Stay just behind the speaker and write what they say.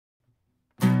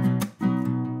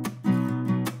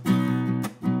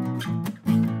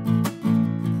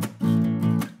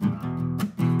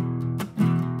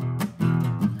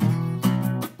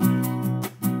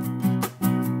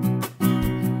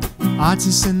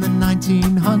Artists in the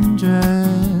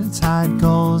 1900s had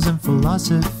goals and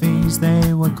philosophies.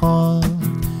 They were called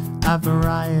a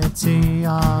variety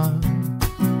of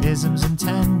isms and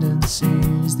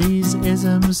tendencies. These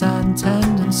isms and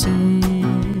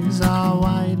tendencies are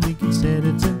widely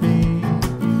considered to be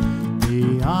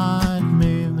the art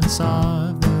movements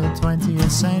of the 20th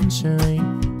century.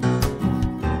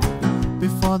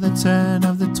 Before the turn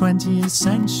of the 20th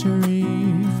century,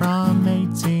 from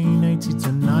 1880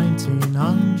 to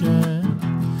 1900,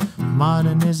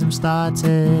 modernism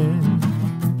started.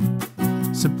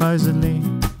 Supposedly,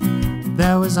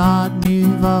 there was Art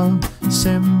Nouveau,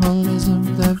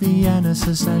 Symbolism, the Vienna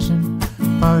Secession,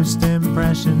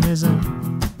 Post-Impressionism,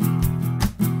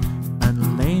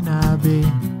 and Les Nabis.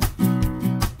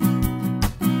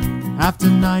 After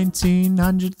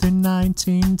 1900 through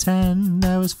 1910,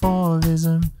 there was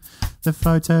Fauvism, the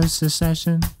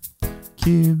Photo-Secession,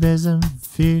 Cubism,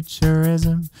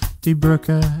 Futurism,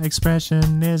 Brucke,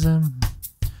 Expressionism.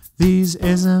 These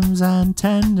isms and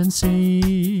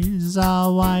tendencies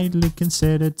are widely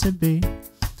considered to be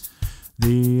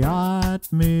the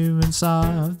art movements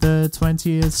of the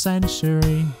 20th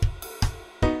century.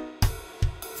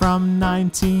 From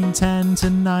 1910 to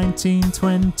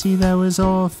 1920, there was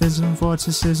Orphism,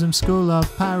 Vorticism, School of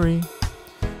Paris,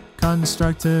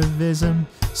 Constructivism,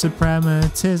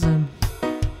 Suprematism.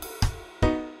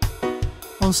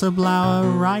 Also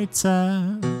Blauer,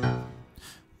 Reiter,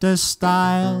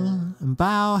 Stjl and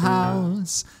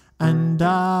Bauhaus, and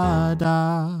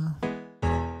Dada,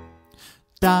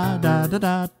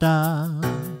 dadadadada.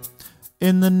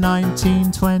 In the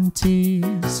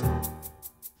 1920s,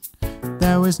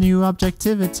 there was new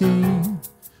Objectivity,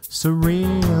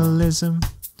 Surrealism,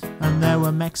 and there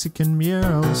were Mexican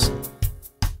murals.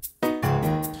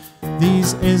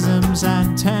 These isms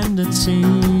and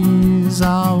tendencies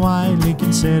are widely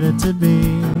considered to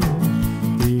be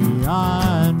the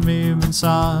art movements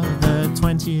of the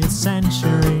 20th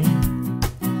century.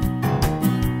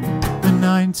 The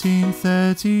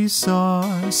 1930s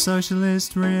saw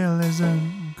socialist realism,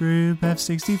 Group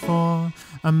F64,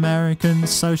 American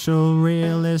social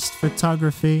realist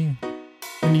photography,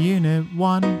 and Unit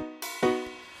 1,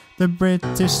 the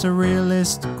British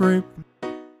surrealist group,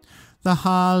 the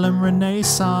Harlem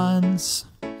Renaissance,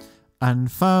 and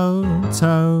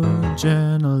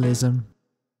photojournalism.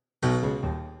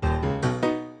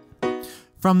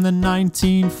 From the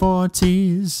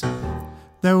 1940s,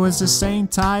 there was the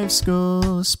St. Ives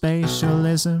School,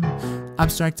 Spatialism,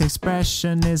 Abstract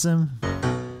Expressionism,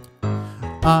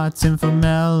 Art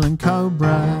Informel and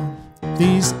Cobra.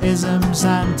 These isms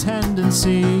and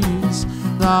tendencies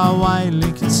are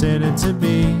widely considered to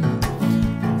be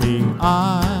the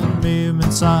art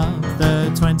movements of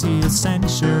the 20th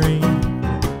century.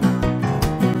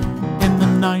 In the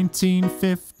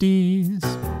 1950s,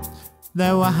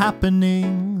 there were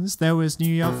happenings. There was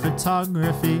New York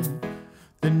photography,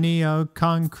 the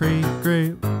Neo-Concrete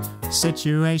Group,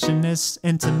 Situationists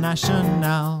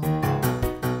International,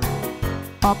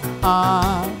 Pop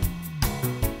Art,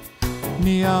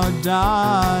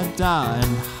 Neo-Dada,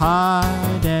 and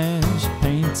Hard Edge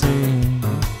painting.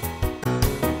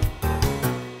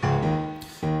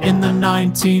 In the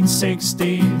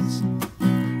 1960s,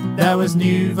 there was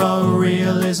Nouveau,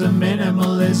 Realism,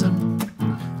 Minimalism,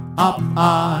 Up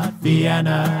Art,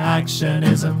 Vienna,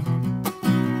 Actionism,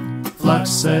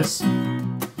 Fluxus,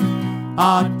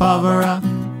 Art Povera,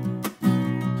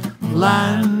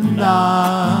 Land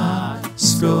Art,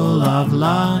 School of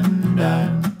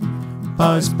London,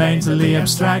 Post-Painterly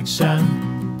Abstraction.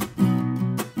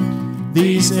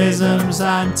 These isms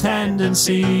and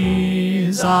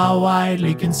tendencies are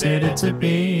widely considered to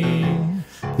be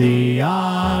the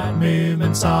art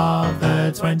movements of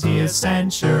the 20th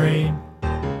century.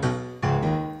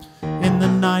 In the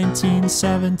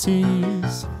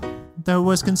 1970s, there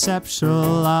was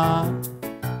conceptual art,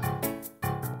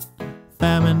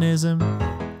 feminism,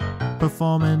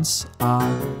 performance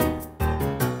art,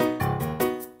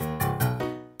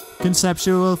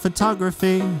 conceptual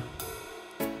photography,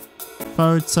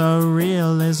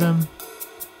 photorealism,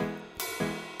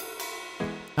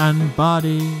 and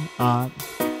body art.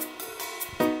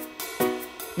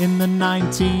 In the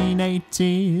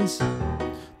 1980s,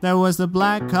 there was the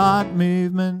black art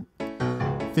movement,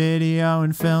 video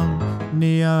and film,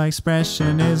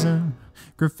 neo-expressionism,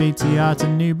 graffiti art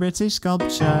and new British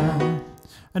sculpture.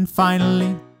 And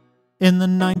finally, in the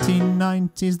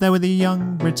 1990s, there were the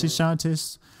young British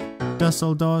artists,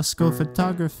 Dusseldorf School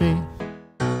Photography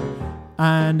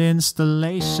and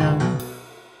Installation.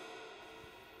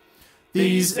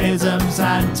 These isms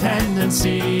and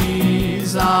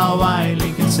tendencies are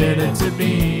widely considered to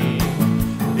be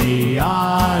the The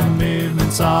art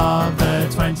movements of the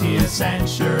 20th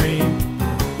century.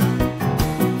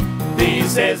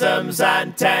 These isms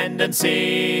and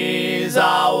tendencies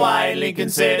are widely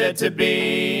considered to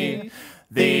be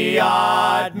the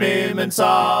art movements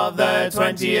of the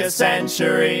 20th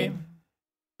century.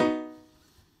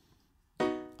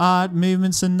 Art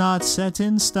movements are not set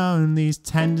in stone. These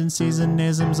tendencies and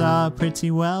isms are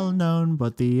pretty well known,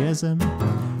 but the ism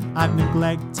I've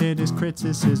neglected is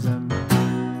criticism.